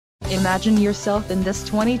Imagine yourself in this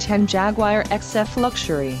 2010 Jaguar XF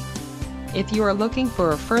Luxury. If you are looking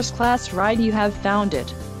for a first-class ride, you have found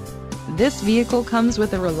it. This vehicle comes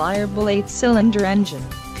with a reliable 8-cylinder engine,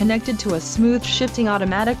 connected to a smooth shifting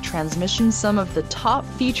automatic transmission. Some of the top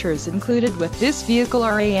features included with this vehicle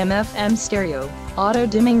are AM/FM stereo,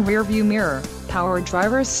 auto-dimming rear-view mirror, power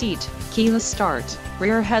driver's seat, keyless start,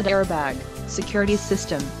 rear head airbag, security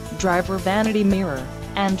system, driver vanity mirror,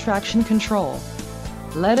 and traction control.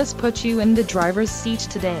 Let us put you in the driver's seat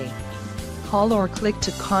today. Call or click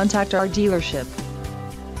to contact our dealership.